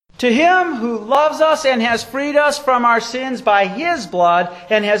To Him who loves us and has freed us from our sins by His blood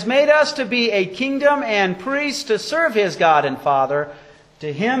and has made us to be a kingdom and priests to serve His God and Father,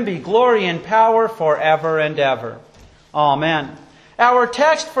 to Him be glory and power forever and ever. Amen. Our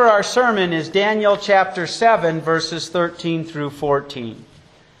text for our sermon is Daniel chapter 7, verses 13 through 14.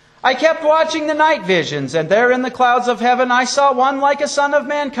 I kept watching the night visions, and there in the clouds of heaven I saw one like a son of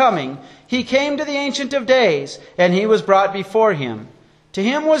man coming. He came to the Ancient of Days, and He was brought before Him. To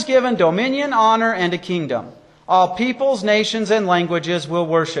Him was given dominion, honor, and a kingdom. All peoples, nations, and languages will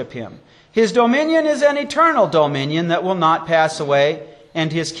worship Him. His dominion is an eternal dominion that will not pass away, and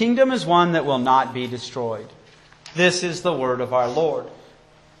His kingdom is one that will not be destroyed. This is the word of our Lord.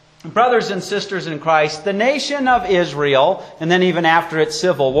 Brothers and sisters in Christ, the nation of Israel, and then even after its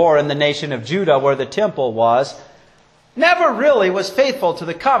civil war in the nation of Judah where the temple was, never really was faithful to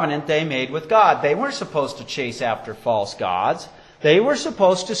the covenant they made with God. They weren't supposed to chase after false gods. They were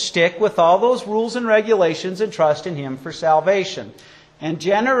supposed to stick with all those rules and regulations and trust in Him for salvation. And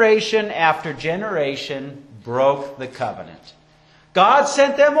generation after generation broke the covenant. God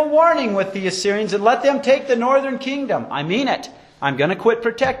sent them a warning with the Assyrians and let them take the northern kingdom. I mean it. I'm going to quit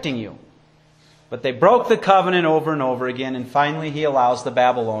protecting you. But they broke the covenant over and over again, and finally He allows the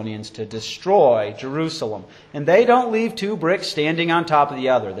Babylonians to destroy Jerusalem. And they don't leave two bricks standing on top of the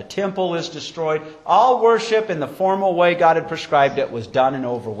other. The temple is destroyed. All worship in the formal way God had prescribed it was done and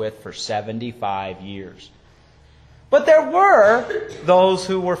over with for 75 years. But there were those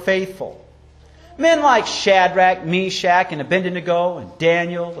who were faithful. Men like Shadrach, Meshach, and Abednego, and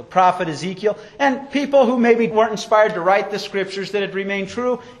Daniel, the prophet Ezekiel, and people who maybe weren't inspired to write the scriptures that had remained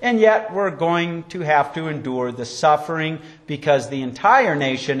true, and yet were going to have to endure the suffering because the entire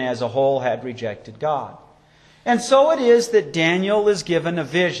nation as a whole had rejected God. And so it is that Daniel is given a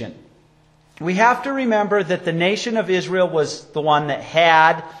vision. We have to remember that the nation of Israel was the one that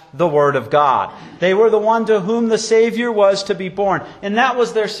had the Word of God. They were the one to whom the Savior was to be born, and that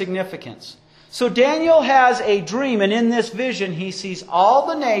was their significance. So Daniel has a dream, and in this vision he sees all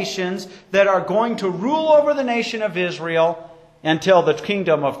the nations that are going to rule over the nation of Israel until the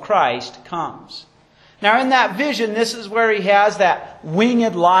kingdom of Christ comes. Now in that vision, this is where he has that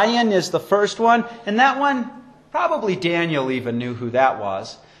winged lion is the first one, and that one, probably Daniel even knew who that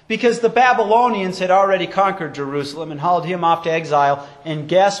was, because the Babylonians had already conquered Jerusalem and hauled him off to exile, and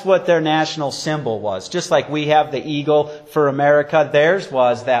guess what their national symbol was? Just like we have the eagle for America, theirs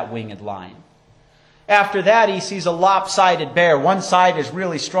was that winged lion. After that, he sees a lopsided bear. One side is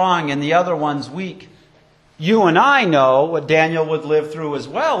really strong and the other one's weak. You and I know what Daniel would live through as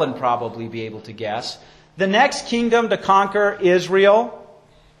well and probably be able to guess. The next kingdom to conquer Israel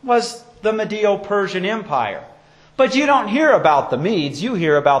was the Medo-Persian Empire. But you don't hear about the Medes, you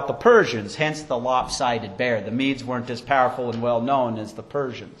hear about the Persians, hence the lopsided bear. The Medes weren't as powerful and well known as the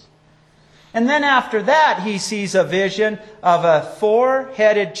Persians. And then after that, he sees a vision of a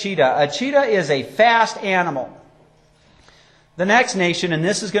four-headed cheetah. A cheetah is a fast animal. The next nation, and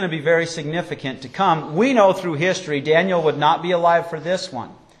this is going to be very significant to come, we know through history Daniel would not be alive for this one.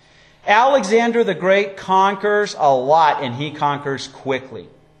 Alexander the Great conquers a lot, and he conquers quickly.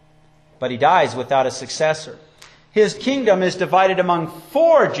 But he dies without a successor. His kingdom is divided among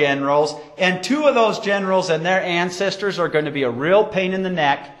 4 generals, and 2 of those generals and their ancestors are going to be a real pain in the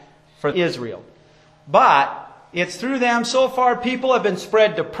neck for Israel. But it's through them so far people have been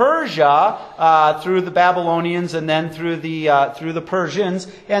spread to Persia through the Babylonians and then through the Persians,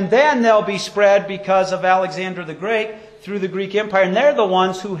 and then they'll be spread because of Alexander the Great through the Greek Empire, and they're the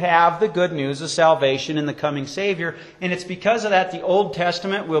ones who have the good news of salvation in the coming Savior. And it's because of that the Old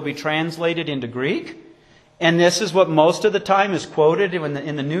Testament will be translated into Greek, and this is what most of the time is quoted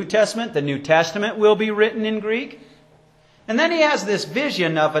in the New Testament. The New Testament will be written in Greek. And then he has this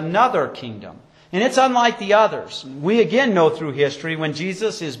vision of another kingdom. And it's unlike the others. We again know through history when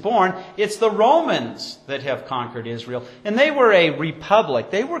Jesus is born, it's the Romans that have conquered Israel. And they were a republic.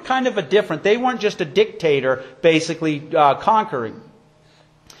 They were kind of they weren't just a dictator basically conquering.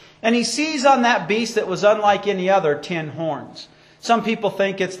 And he sees on that beast that was unlike any other 10 horns. Some people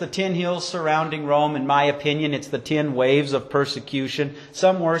think it's the 10 hills surrounding Rome. In my opinion, it's the 10 waves of persecution.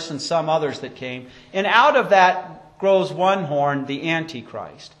 Some worse and some others that came. And out of that grows one horn, the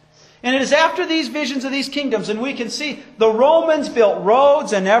Antichrist. And it is after these visions of these kingdoms, and we can see the Romans built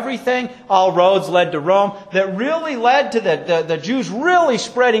roads and everything, all roads led to Rome, that really led to the Jews really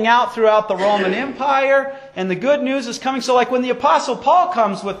spreading out throughout the Roman Empire, and the good news is coming. So like when the Apostle Paul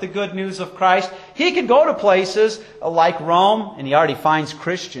comes with the good news of Christ, he could go to places like Rome, and he already finds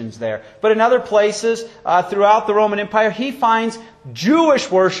Christians there. But in other places throughout the Roman Empire, he finds Jewish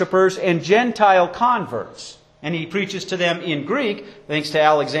worshipers and Gentile converts. And he preaches to them in Greek, thanks to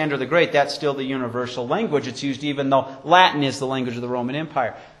Alexander the Great. That's still the universal language. It's used even though Latin is the language of the Roman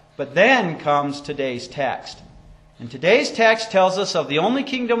Empire. But then comes today's text. And today's text tells us of the only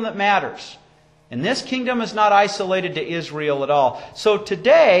kingdom that matters. And this kingdom is not isolated to Israel at all. So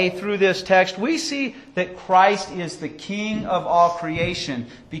today, through this text, we see that Christ is the King of all creation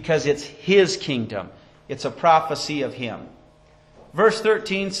because it's His kingdom. It's a prophecy of Him. Verse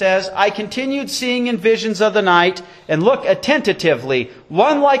 13 says, I continued seeing in visions of the night, and look attentively.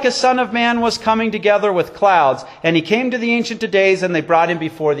 One like a son of man was coming together with clouds, and he came to the Ancient of Days, and they brought him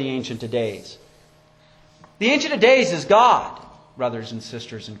before the Ancient of Days. The Ancient of Days is God, brothers and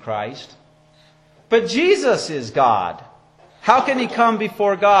sisters in Christ. But Jesus is God. How can He come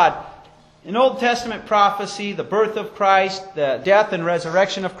before God? In Old Testament prophecy, the birth of Christ, the death and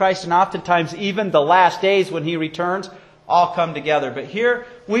resurrection of Christ, and oftentimes even the last days when He returns, all come together. But here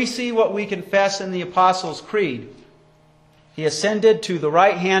we see what we confess in the Apostles' Creed. He ascended to the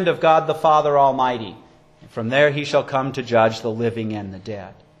right hand of God the Father Almighty. And from there He shall come to judge the living and the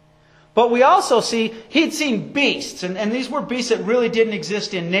dead. But we also see He'd seen beasts. And these were beasts that really didn't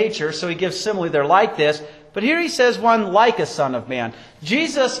exist in nature. So He gives simile, they're like this. But here He says one like a son of man.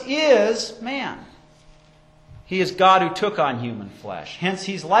 Jesus is man. He is God who took on human flesh. Hence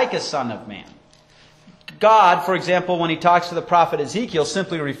He's like a son of man. God, for example, when He talks to the prophet Ezekiel,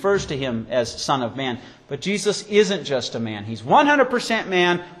 simply refers to Him as Son of Man. But Jesus isn't just a man. He's 100%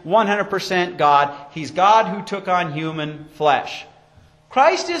 man, 100% God. He's God who took on human flesh.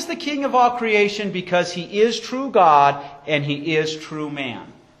 Christ is the King of all creation because He is true God and He is true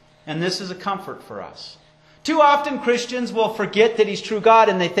man. And this is a comfort for us. Too often Christians will forget that He's true God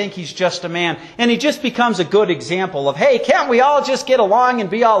and they think He's just a man. And He just becomes a good example of, hey, can't we all just get along and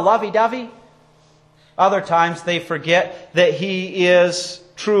be all lovey-dovey? Other times they forget that He is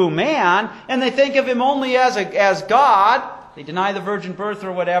true man, and they think of Him only as God. They deny the virgin birth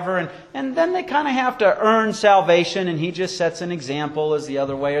or whatever, and then they kind of have to earn salvation, and He just sets an example as the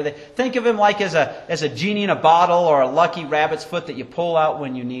other way. Or they think of Him like as a genie in a bottle or a lucky rabbit's foot that you pull out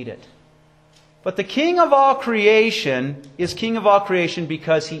when you need it. But the King of all creation is King of all creation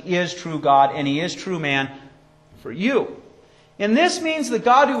because He is true God and He is true man for you. And this means the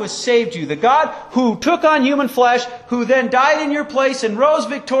God who has saved you, the God who took on human flesh, who then died in your place and rose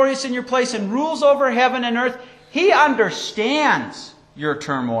victorious in your place and rules over heaven and earth, He understands your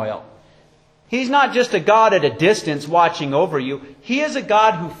turmoil. He's not just a God at a distance watching over you. He is a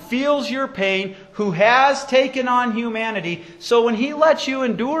God who feels your pain, who has taken on humanity. So when He lets you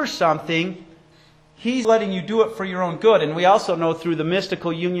endure something, He's letting you do it for your own good. And we also know through the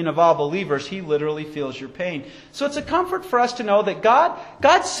mystical union of all believers, He literally feels your pain. So it's a comfort for us to know that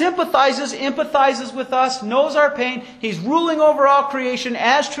God sympathizes, empathizes with us, knows our pain. He's ruling over all creation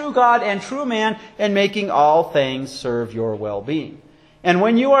as true God and true man and making all things serve your well-being. And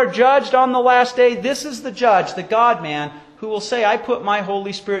when you are judged on the last day, this is the judge, the God-man, who will say, I put my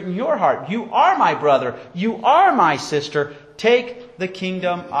Holy Spirit in your heart. You are my brother. You are my sister. Take the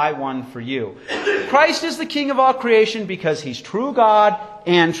kingdom I won for you. Christ is the King of all creation because He's true God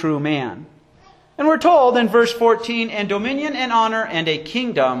and true man. And we're told in verse 14, and dominion and honor and a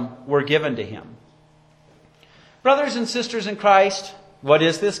kingdom were given to Him. Brothers and sisters in Christ, what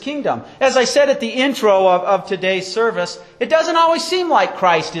is this kingdom? As I said at the intro of today's service, it doesn't always seem like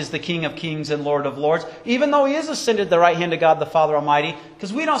Christ is the King of kings and Lord of lords, even though He is ascended to the right hand of God the Father Almighty,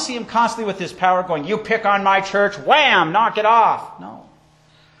 because we don't see Him constantly with His power going, you pick on my church, wham, knock it off. No.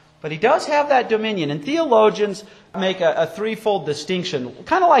 But He does have that dominion, and theologians make a threefold distinction,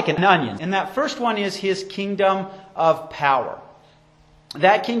 kind of like an onion. And that first one is His kingdom of power.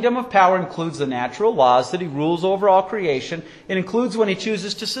 That kingdom of power includes the natural laws that He rules over all creation. It includes when He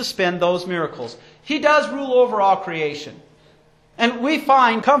chooses to suspend those miracles. He does rule over all creation. And we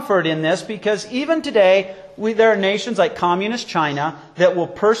find comfort in this because even today, there are nations like Communist China that will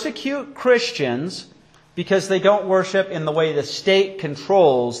persecute Christians because they don't worship in the way the state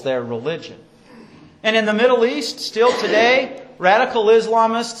controls their religion. And in the Middle East, still today, radical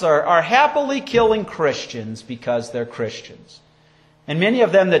Islamists are happily killing Christians because they're Christians. And many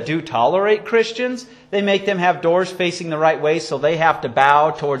of them that do tolerate Christians, they make them have doors facing the right way so they have to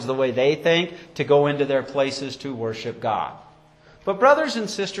bow towards the way they think to go into their places to worship God. But brothers and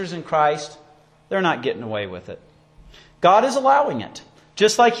sisters in Christ, they're not getting away with it. God is allowing it.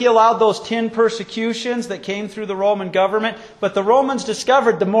 Just like He allowed those 10 persecutions that came through the Roman government. But the Romans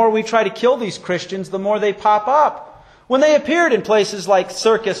discovered the more we try to kill these Christians, the more they pop up. When they appeared in places like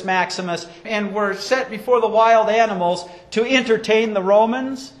Circus Maximus and were set before the wild animals to entertain the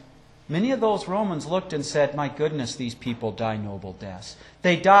Romans, many of those Romans looked and said, my goodness, these people die noble deaths.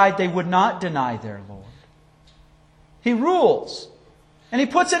 They died, they would not deny their Lord. He rules. And He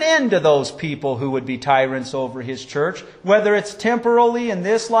puts an end to those people who would be tyrants over His church, whether it's temporally in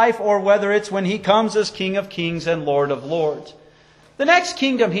this life or whether it's when He comes as King of Kings and Lord of Lords. The next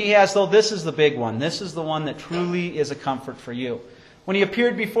kingdom He has, though, this is the big one. This is the one that truly is a comfort for you. When He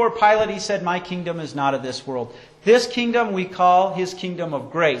appeared before Pilate, He said, "My kingdom is not of this world." This kingdom we call His kingdom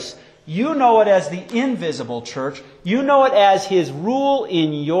of grace. You know it as the invisible church. You know it as His rule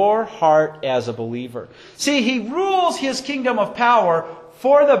in your heart as a believer. See, He rules His kingdom of power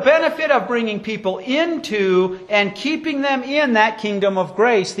for the benefit of bringing people into and keeping them in that kingdom of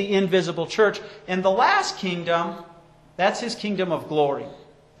grace, the invisible church. And the last kingdom, that's His kingdom of glory.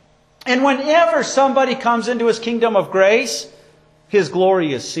 And whenever somebody comes into His kingdom of grace, His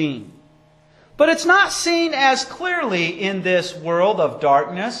glory is seen. But it's not seen as clearly in this world of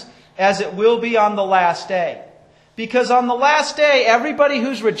darkness as it will be on the last day. Because on the last day, everybody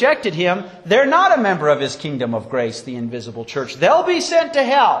who's rejected Him, they're not a member of His kingdom of grace, the invisible church. They'll be sent to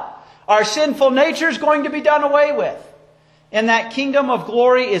hell. Our sinful nature is going to be done away with. And that kingdom of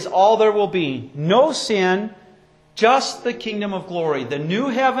glory is all there will be. No sin, just the kingdom of glory. The new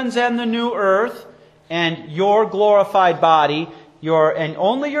heavens and the new earth, and your glorified body, and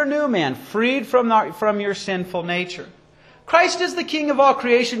only your new man, freed from your sinful nature. Christ is the King of all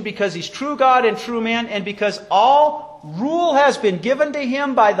creation because He's true God and true man, and because all rule has been given to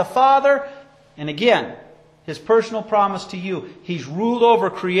Him by the Father. And again, His personal promise to you, He's ruled over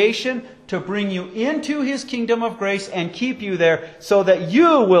creation to bring you into His kingdom of grace and keep you there so that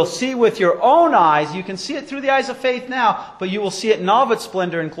you will see with your own eyes. You can see it through the eyes of faith now, but you will see it in all of its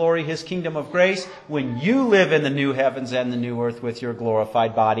splendor and glory, His kingdom of grace, when you live in the new heavens and the new earth with your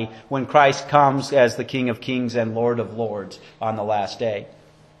glorified body, when Christ comes as the King of Kings and Lord of Lords on the last day.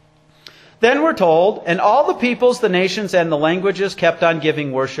 Then we're told, and all the peoples, the nations, and the languages kept on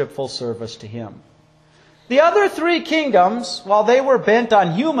giving worshipful service to Him. The other three kingdoms, while they were bent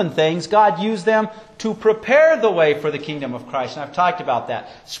on human things, God used them to prepare the way for the kingdom of Christ. And I've talked about that.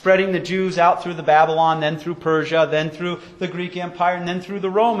 Spreading the Jews out through the Babylon, then through Persia, then through the Greek Empire, and then through the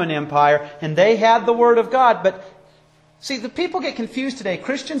Roman Empire. And they had the Word of God. But see, the people get confused today.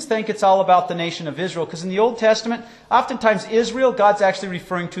 Christians think it's all about the nation of Israel. Because in the Old Testament, oftentimes Israel, God's actually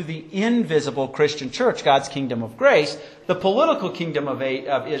referring to the invisible Christian church, God's kingdom of grace. The political kingdom of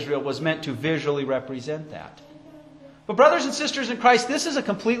Israel was meant to visually represent that. But brothers and sisters in Christ, this is a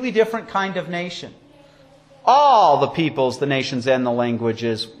completely different kind of nation. All the peoples, the nations, and the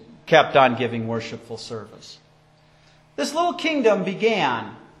languages kept on giving worshipful service. This little kingdom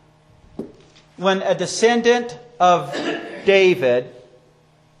began when a descendant of David,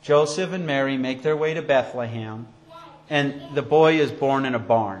 Joseph and Mary, make their way to Bethlehem, and the boy is born in a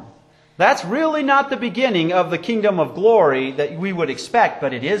barn. That's really not the beginning of the kingdom of glory that we would expect,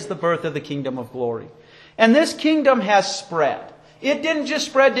 but it is the birth of the kingdom of glory. And this kingdom has spread. It didn't just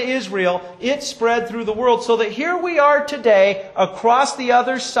spread to Israel, it spread through the world, so that here we are today across the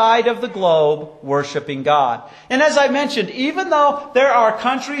other side of the globe worshiping God. And as I mentioned, even though there are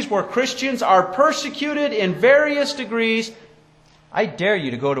countries where Christians are persecuted in various degrees, I dare you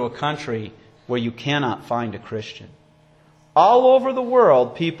to go to a country where you cannot find a Christian. All over the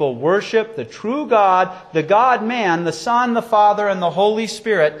world, people worship the true God, the God-man, the Son, the Father, and the Holy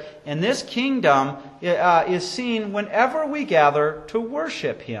Spirit. And this kingdom is seen whenever we gather to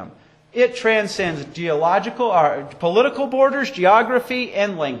worship Him. It transcends political borders, geography,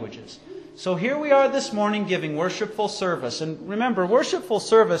 and languages. So here we are this morning giving worshipful service. And remember, worshipful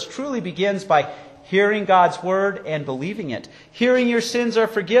service truly begins by hearing God's Word and believing it. Hearing your sins are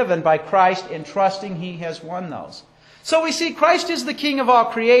forgiven by Christ and trusting He has won those. So we see Christ is the King of all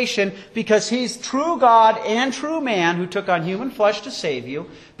creation because He's true God and true man who took on human flesh to save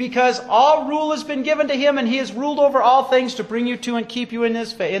you. Because all rule has been given to Him and He has ruled over all things to bring you to and keep you in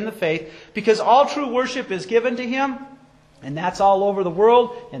the faith. Because all true worship is given to Him. And that's all over the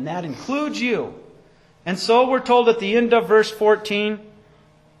world. And that includes you. And so we're told at the end of verse 14,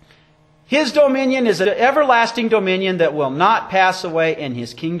 His dominion is an everlasting dominion that will not pass away, and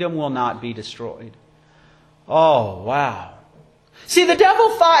His kingdom will not be destroyed. Oh, wow. See, the devil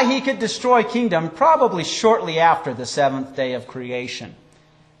thought he could destroy kingdom probably shortly after the seventh day of creation.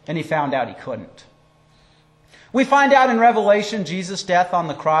 And he found out he couldn't. We find out in Revelation, Jesus' death on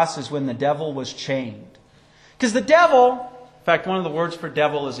the cross is when the devil was chained. Because the devil, in fact, one of the words for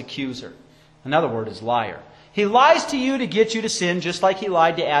devil is accuser. Another word is liar. He lies to you to get you to sin, just like he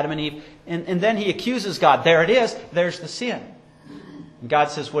lied to Adam and Eve. And then he accuses God. There it is. There's the sin. And God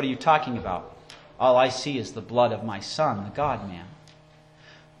says, what are you talking about? All I see is the blood of my Son, the God-man.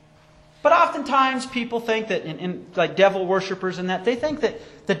 But oftentimes people think that, like devil worshippers and that, they think that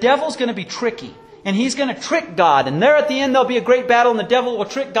the devil's going to be tricky. and he's going to trick God. And there at the end there'll be a great battle and the devil will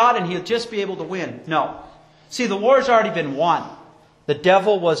trick God and he'll just be able to win. No. See, the war's already been won. The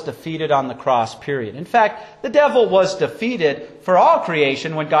devil was defeated on the cross, period. In fact, the devil was defeated for all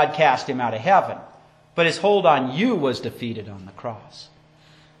creation when God cast him out of heaven. But his hold on you was defeated on the cross.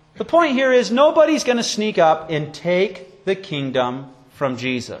 The point here is nobody's going to sneak up and take the kingdom from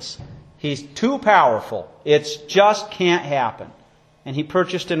Jesus. He's too powerful. It just can't happen. And He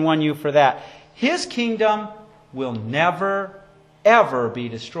purchased and won you for that. His kingdom will never, ever be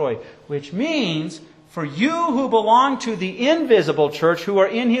destroyed. Which means, for you who belong to the invisible church, who are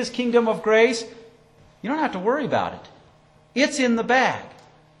in His kingdom of grace, you don't have to worry about it. It's in the bag.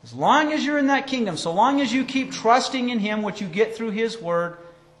 As long as you're in that kingdom, so long as you keep trusting in Him, what you get through His Word,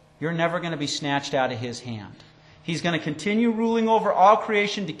 you're never going to be snatched out of His hand. He's going to continue ruling over all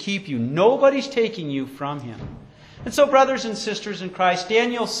creation to keep you. Nobody's taking you from Him. And so, brothers and sisters in Christ,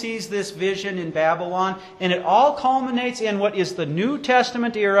 Daniel sees this vision in Babylon, and it all culminates in what is the New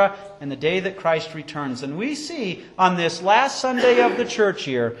Testament era and the day that Christ returns. And we see on this last Sunday of the church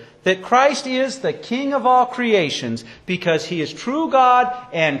year that Christ is the King of all creations because He is true God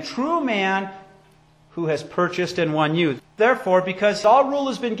and true man who has purchased and won you. Therefore, because all rule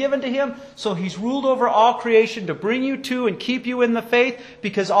has been given to Him, so He's ruled over all creation to bring you to and keep you in the faith,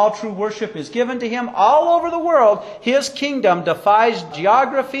 because all true worship is given to Him all over the world. His kingdom defies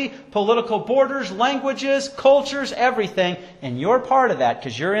geography, political borders, languages, cultures, everything. And you're part of that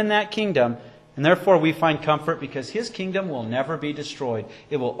because you're in that kingdom. And therefore we find comfort because His kingdom will never be destroyed.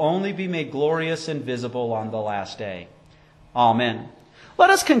 It will only be made glorious and visible on the last day. Amen. Let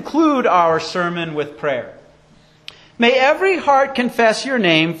us conclude our sermon with prayer. May every heart confess Your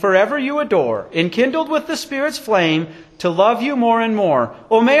name forever You adore, enkindled with the Spirit's flame to love You more and more.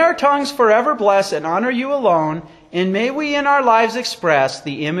 O may our tongues forever bless and honor You alone, and may we in our lives express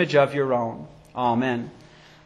the image of Your own. Amen.